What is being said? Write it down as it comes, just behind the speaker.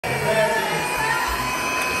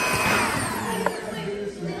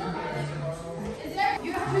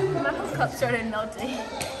cup started melting.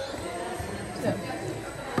 So.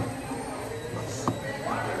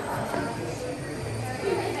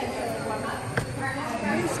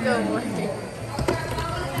 It's still working.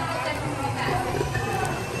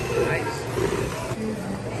 Nice.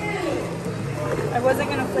 I wasn't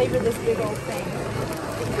gonna flavor this big old thing.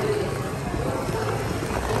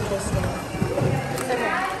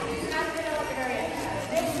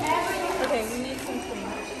 Okay, we need some cream.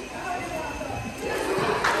 Is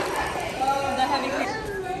that having cream?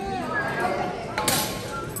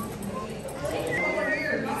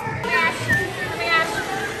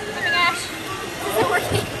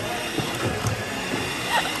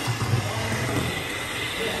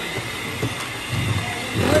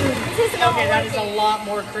 Okay, that is a lot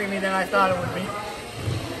more creamy than I thought it would be.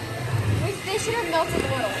 They should have melted a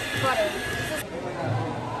little butter.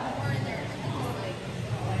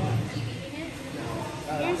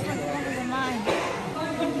 Here's the color of mine.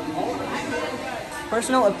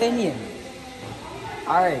 Personal opinion.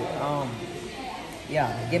 Alright,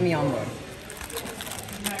 yeah, get me on board.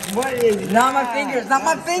 What is Not my fingers, not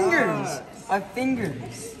my fingers! My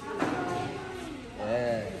fingers.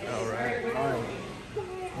 Yeah. Alright. Alright.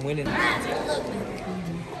 I'm winning.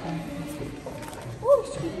 Oh,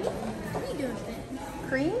 sweet. What are you doing with it?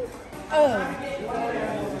 Cream?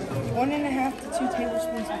 1.5 to 2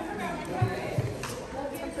 tablespoons of cream.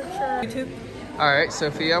 YouTube. Alright,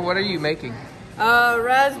 Sophia, what are you making?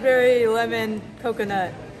 Raspberry, lemon,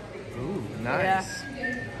 coconut. Ooh, nice.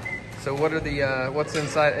 So what are the, what's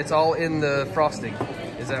inside? It's all in the frosting.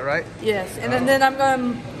 Is that right? Yes, and then I'm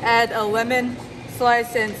gonna add a lemon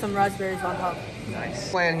slice and some raspberries on top. Nice.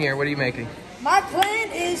 Plan here, what are you making? My plan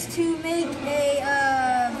is to make a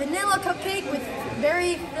vanilla cupcake with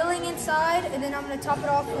berry filling inside, and then I'm gonna top it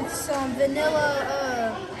off with some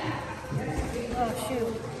vanilla, oh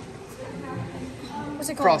shoot. What's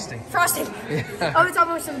it called? Frosting. Frosting. Yeah. I'm gonna top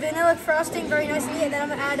it with some vanilla frosting very nicely, and then I'm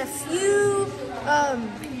gonna add a few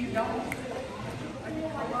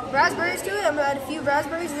raspberries to it. I'm gonna add a few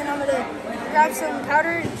raspberries, and then I'm gonna grab some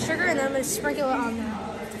powdered sugar, and then I'm gonna sprinkle it on there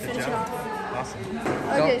to finish it off. Awesome.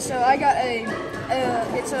 Okay, so I got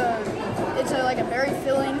it's a like a berry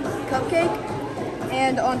filling cupcake,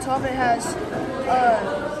 and on top it has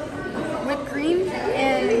whipped cream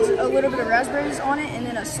and a little bit of raspberries on it, and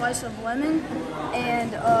then a slice of lemon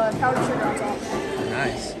and powdered sugar on top.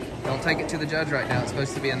 Nice. Don't take it to the judge right now. It's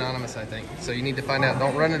supposed to be anonymous, I think. So you need to find out.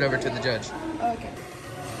 Don't run it over to the judge. Okay.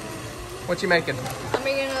 What you making? I'm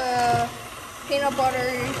making a peanut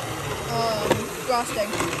butter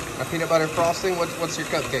frosting. A peanut butter frosting? What's your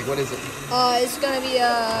cupcake? What is it? It's gonna be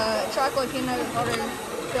a chocolate peanut butter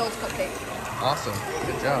filled cupcake. Awesome.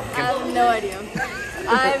 Good job. I have no idea.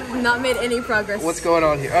 I've not made any progress. What's going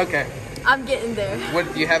on here? Okay. I'm getting there.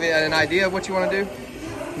 What, do you have an idea of what you want to do?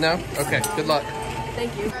 No? Okay. Good luck.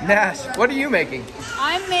 Thank you. Nash, what are you making?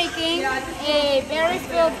 I'm making a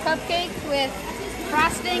berry-filled cupcake with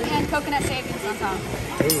frosting and coconut shavings on top.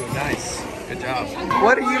 Ooh, nice. Good job.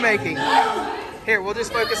 What are you making? Here, we'll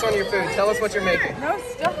just focus on your food. Tell us what you're making. No,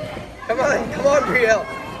 stop. Come on, Brielle.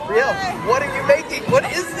 Brielle, what are you making? What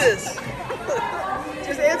is this?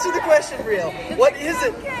 Just answer the question, Brielle. What is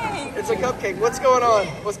it? It's a cupcake. What's going on?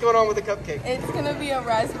 What's going on with the cupcake? It's gonna be a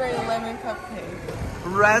raspberry lemon cupcake.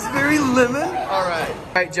 Raspberry lemon? All right.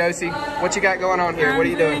 All right, Josie, what you got going on here? What are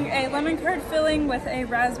you doing? A lemon curd filling with a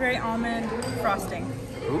raspberry almond frosting.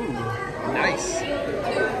 Ooh, nice.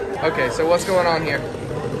 Okay, so what's going on here?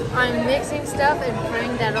 I'm mixing stuff and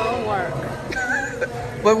praying that it'll work.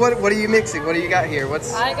 What are you mixing? What do you got here?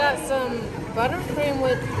 I got some buttercream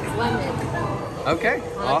with lemon. Okay,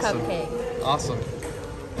 awesome. Cupcake. Awesome.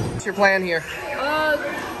 What's your plan here?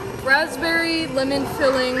 Raspberry lemon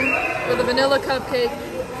filling with a vanilla cupcake.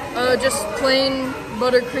 Just plain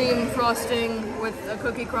buttercream frosting with a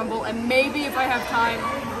cookie crumble, and maybe if I have time,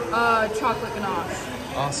 chocolate ganache.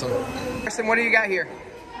 Awesome. Kristen, what do you got here?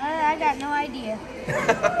 I got no idea.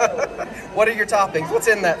 What are your toppings? What's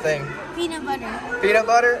in that thing? Peanut butter. Peanut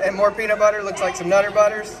butter and more peanut butter. Looks like some Nutter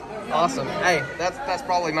Butters. Awesome. Hey, that's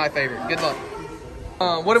probably my favorite. Good luck.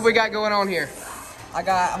 What have we got going on here? I'm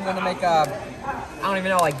gonna make a, I don't even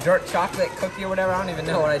know, like dirt chocolate cookie or whatever. I don't even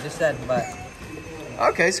know what I just said, but.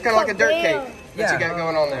 Okay, it's kind of like a dirt cake that Yeah. you got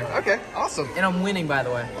going on there. Okay, awesome. And I'm winning, by the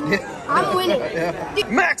way. I'm winning. Yeah.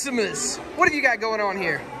 Maximus, what have you got going on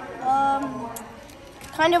here?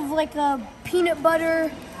 Kind of like a peanut butter,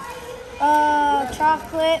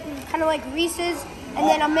 chocolate, kind of like Reese's, and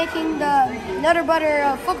then I'm making the Nutter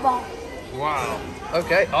Butter football. Wow.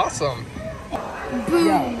 Okay, awesome. Boom.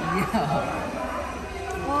 Yeah.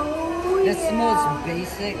 Oh, That's the most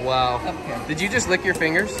basic. Wow. Okay. Did you just lick your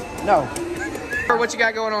fingers? No. What you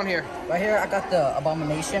got going on here? Right here, I got the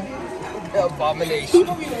abomination. The abomination.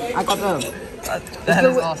 I got the. That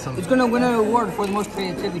is awesome. It's gonna win an award for the most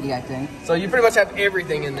creativity, I think. So you pretty much have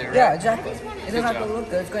everything in there, right? Yeah, exactly. It doesn't have to look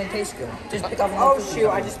good. It's gonna taste good. Just pick up. Oh shoot!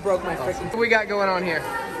 I just broke my freaking. What we got going on here?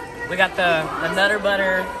 We got the Nutter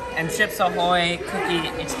Butter and Chips Ahoy cookie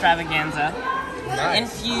extravaganza. Nice.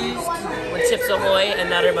 Infused with Chips Ahoy and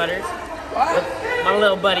Nutter Butters. With my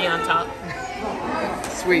little buddy on top.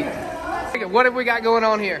 Sweet. What have we got going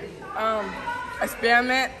on here?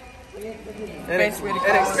 Experiment. An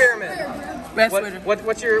experiment.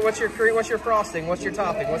 What's your frosting? What's your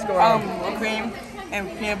topping? What's going on? Whipped cream and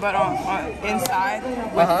peanut butter on inside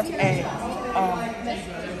with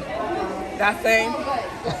that thing.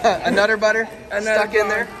 A Nutter Butter stuck in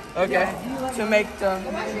there? Okay. Yeah, to make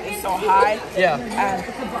it's so high. Yeah. And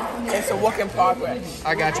it's a work in progress.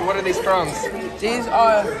 I got you. What are these from? These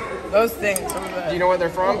are those things. Do you know where they're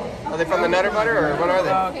from? Are they from the Nutter Butter or what are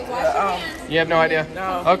they? You have no idea?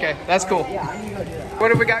 No. Okay, that's cool. What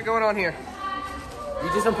have we got going on here? You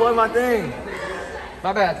just employed my thing.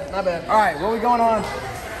 My bad. My bad. All right, what are we going on?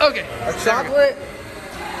 Okay. A chocolate.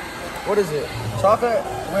 What is it? Chocolate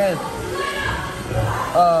with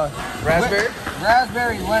Raspberry?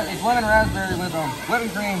 raspberry. It's lemon raspberry with whipping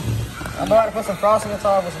cream. I'm about to put some frosting on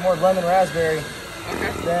top with some more lemon raspberry.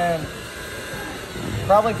 Okay. Then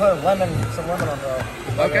probably put some lemon on top.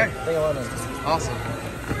 Okay. Thing of lemon. Awesome.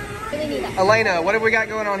 Really need that. Elena, what have we got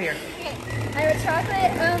going on here? I have a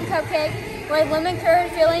chocolate cupcake with lemon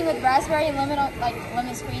curd filling with raspberry and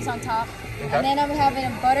lemon squeeze on top. Okay. And then I'm having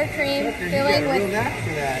a buttercream filling with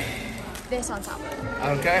this on top.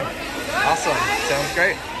 Okay. Awesome. Sounds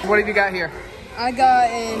great. What have you got here? I got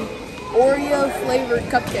an Oreo flavored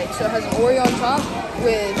cupcake. So it has an Oreo on top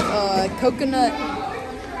with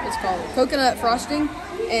coconut frosting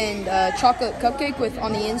and chocolate cupcake with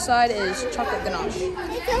on the inside is chocolate ganache.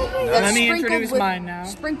 Let me introduce mine now.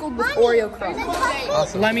 Sprinkled with Oreo crumb.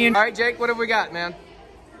 Awesome. Let me All right, Jake, what have we got, man?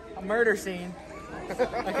 a murder scene.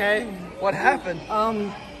 Okay. What happened?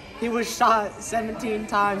 He was shot 17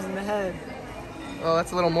 times in the head. Oh,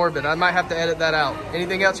 that's a little morbid. I might have to edit that out.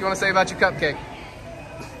 Anything else you want to say about your cupcake?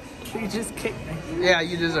 You just kicked me. Yeah,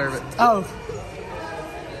 you deserve it. Oh.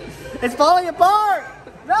 It's falling apart!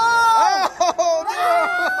 No! Oh,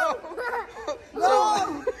 no!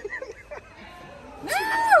 No!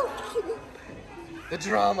 The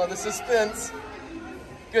drama, the suspense.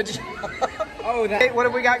 Good job. Oh, that. Hey, what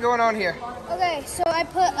have we got going on here? Okay, so I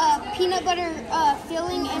put peanut butter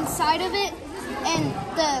filling inside of it, and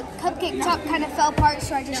the cupcake top kind of fell apart,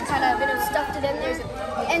 so I just kind of stuffed it in there.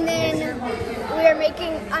 And then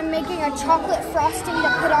I'm making a chocolate frosting to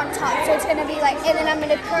put on top, so it's gonna be like, and then I'm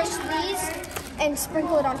gonna crush these and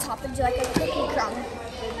sprinkle it on top and do like a cookie crumb.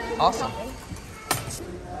 Awesome.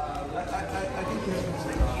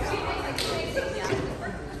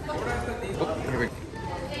 Oh, here we go.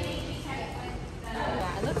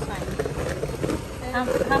 It looks fine.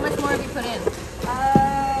 How much more have you put in?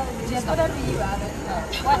 Just whatever you added.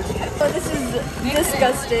 What? Oh, this is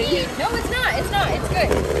disgusting. No, it's not. It's not. It's good.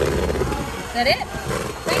 Is that it?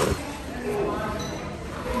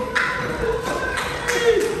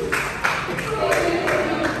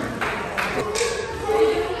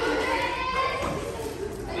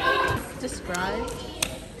 Describe.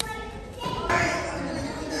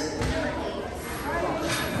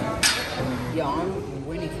 Yeah, I'm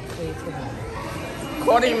waiting for creativity.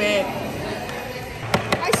 Cody, man.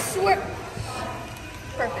 I swear.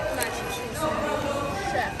 Perfect.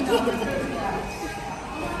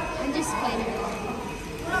 I'm just playing.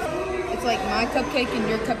 It's like my cupcake and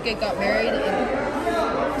your cupcake got married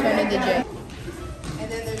and turned into Jay.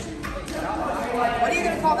 What are you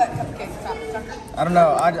going to call that cupcake? I don't know.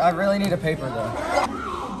 I really need a paper though.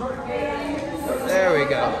 There we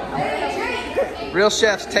go. Real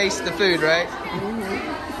chefs taste the food, right?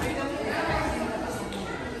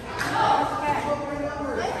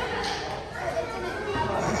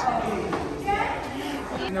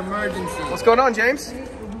 An emergency. What's going on, James?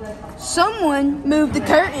 Someone moved the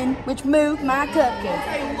curtain, which moved my cupcake.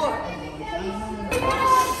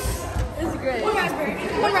 This is great. One raspberry.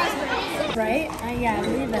 Right? Yeah, I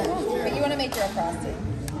believe it. But you want to make your own frosting.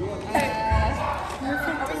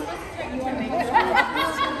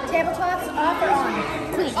 Tablecloths off or on?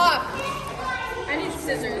 Please. Off. I need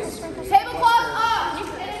scissors. Tablecloth off. You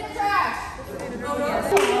put it in the trash.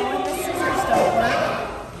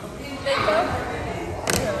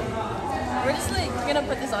 We're just like gonna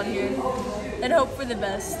put this on here and hope for the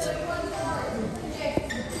best.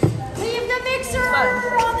 Leave the mixer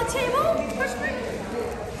on the table.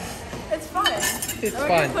 It's fine. It's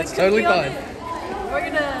fine. It's totally fine. We're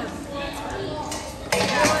gonna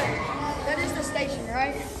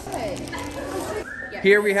right?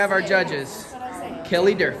 Here we have our judges.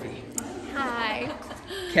 Kelly Durfee. Hi.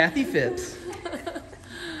 Kathy Phipps.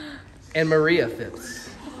 And Maria Phipps.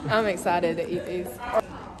 I'm excited to eat these.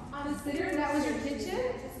 Considering that was your kitchen,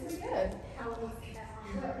 it's pretty good.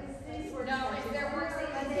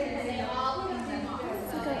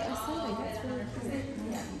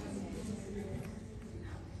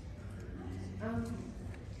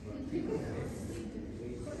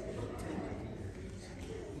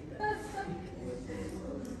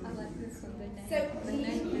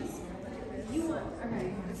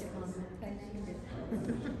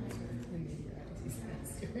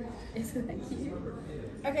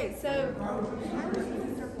 Okay, so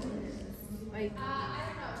like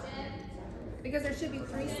because there should be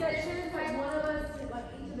 3 sections, like one of us like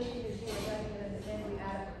each making is yours, and then we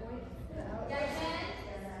add a point.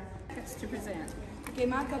 It's to present. Okay,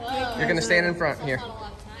 my cupcake. You're gonna stand in front here.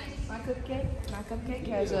 My cupcake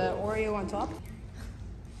has a Oreo on top.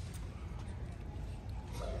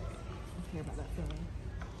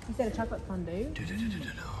 Instead of chocolate fondue.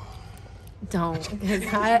 Don't, because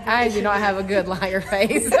I do not have a good liar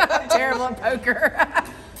face. I'm terrible at poker.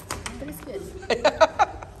 But it's good.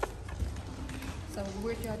 So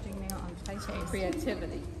we're judging now on taste and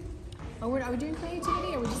creativity. Oh, are we doing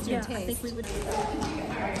creativity or are we just doing I taste? think we would do that.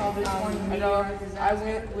 I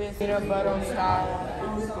went with peanut butter style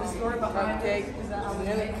cupcake,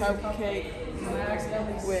 vanilla cupcake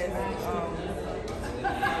with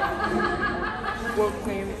whipped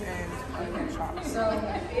cream and chocolate.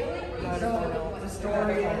 That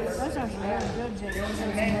sounds very good, Jake.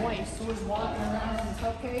 It's moist. So it's walking around in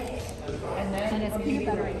cupcake and it's peanut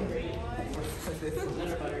butter.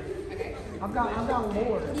 I've got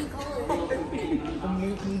more.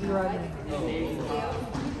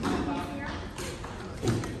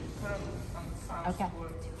 Okay.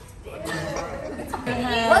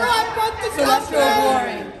 Celestial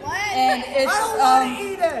Glory. And it's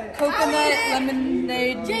coconut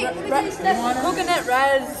lemonade, coconut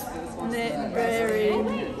raspberry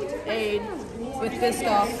aid with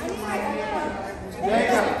Biscoff.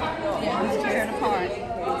 Yeah, it's tearing apart.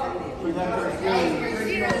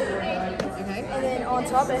 And then on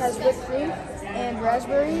top it has whipped cream and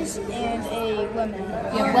raspberries and a lemon.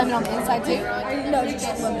 You have lemon on the inside too? No,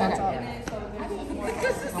 just lemon on top.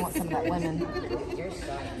 I want some of that lemon.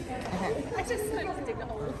 Okay.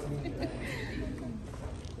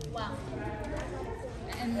 Wow.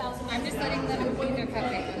 And I'm just letting them eat their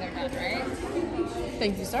cupcake when they're done, right?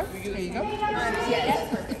 Thank you, sir. Here you go. Yeah, that's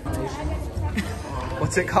perfect.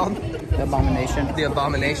 What's it called? The Abomination. The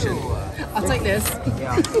Abomination. I'll take this.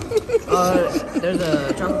 Yeah. There's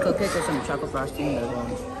a chocolate cupcake, there's some chocolate frosting,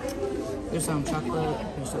 there's some chocolate,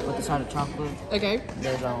 there's some with the side of chocolate. Okay.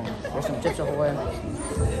 There's some Chips Ahoy.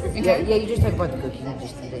 Yeah, you just take apart the cookie and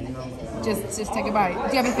just eat it, you know. Just take a bite.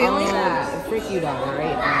 Do you have a feeling? It'll freak you out,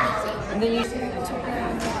 right? And then you.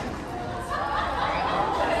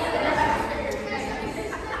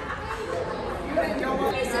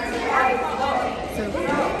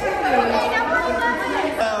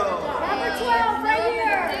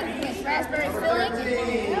 Raspberry filling,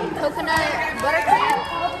 coconut buttercream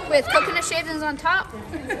with coconut shavings on top,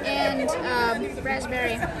 and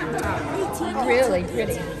raspberry on top. Really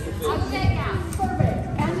pretty. Is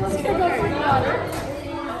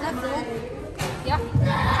that cool? Yeah.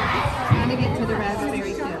 Trying to get to the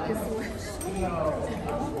raspberry too.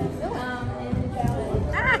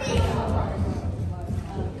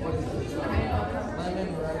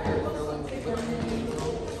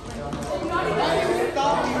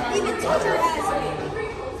 Even teacher has it.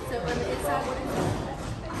 So on the inside, what is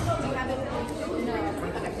it? Do you have it?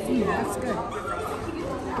 No. That's good.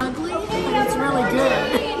 Ugly, but it's really good.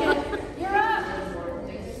 You're up.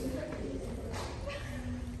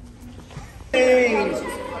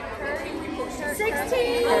 16.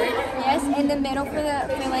 Yes, in the middle for the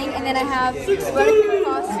filling, and then I have buttercream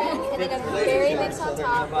frosting, and then a berry mix on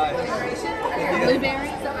top. Blueberry?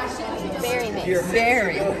 Berry mix.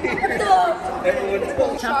 Berry.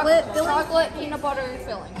 Chocolate peanut butter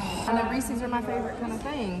filling. I know Reese's are my favorite kind of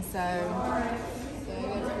thing, so.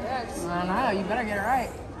 I know, you better get it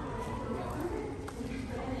right.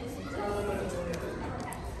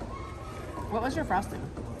 What was your frosting?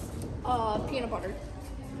 Peanut butter.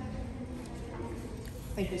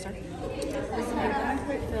 Thank you, sir. This is my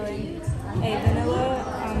quick filling. A vanilla,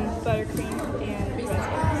 buttercream, and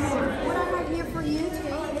raspberries. What I have here for you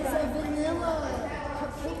today is a vanilla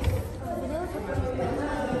cupcake. Vanilla cupcake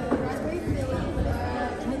with raspberry filling.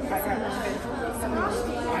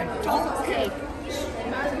 Chocolate cake.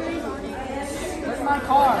 Raspberries on it. Where's my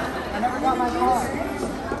car? I never got my car.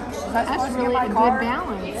 That's really a good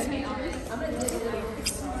balance.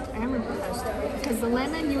 I'm impressed. Because the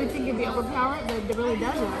lemon, you would think it'd be overpowered, but it really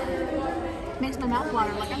doesn't. Makes my mouth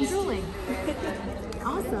water like I'm drooling.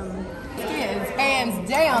 Awesome. Kids, hands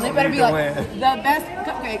down. They better be like the best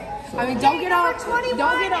cupcake. I mean, don't get all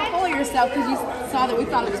full of yourself because you saw that we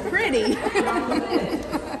thought it was pretty.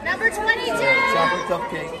 Number 22. Chocolate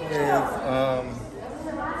cupcake with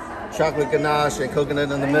chocolate ganache and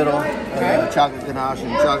coconut in the middle. Chocolate ganache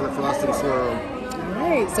and chocolate frosting swirl. All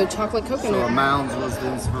right, so chocolate coconut. So Mounds was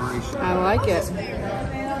the inspiration. I like it.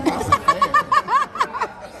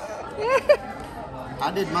 I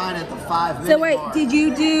did mine at the 5-minute So wait, mark. did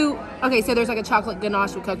you do? Okay, so there's like a chocolate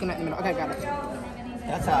ganache with coconut in the middle. Okay, got it.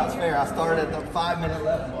 That's how it's fair. I started at the 5-minute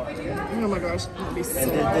left mark. Oh my gosh, that'd be so And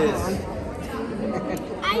did this.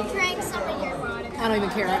 I drank some of your water. I don't even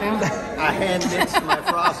care right now. I hand mixed my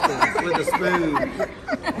frostings with a spoon.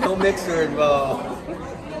 No mixer involved.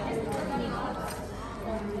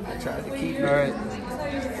 I tried to keep it. All right.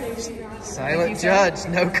 Silent judge.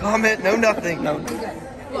 No comment. No nothing. No.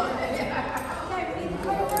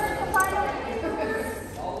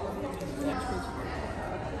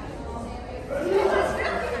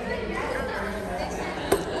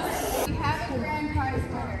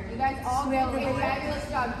 All did a fabulous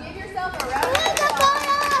job. Give yourself a round of applause.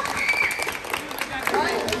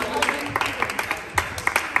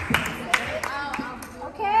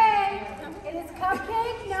 Okay, it is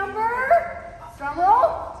cupcake number, drum roll.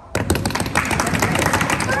 3.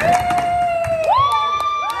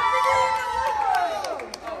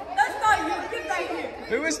 That's not you. Get back here.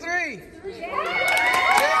 Who was 3?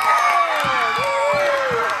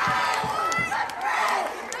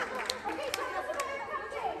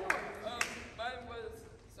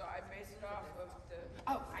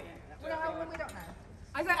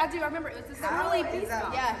 I do. I remember it was the really biscuit.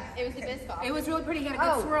 Yeah, it was the biscuit. It was really pretty. It had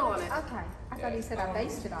a good swirl on it. Okay, I thought you said I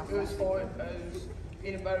based it off. It was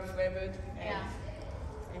peanut butter flavored. Yeah.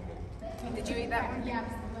 Did you eat that one? Yeah.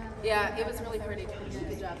 Yeah, it was really pretty.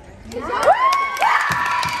 Good job. Good job.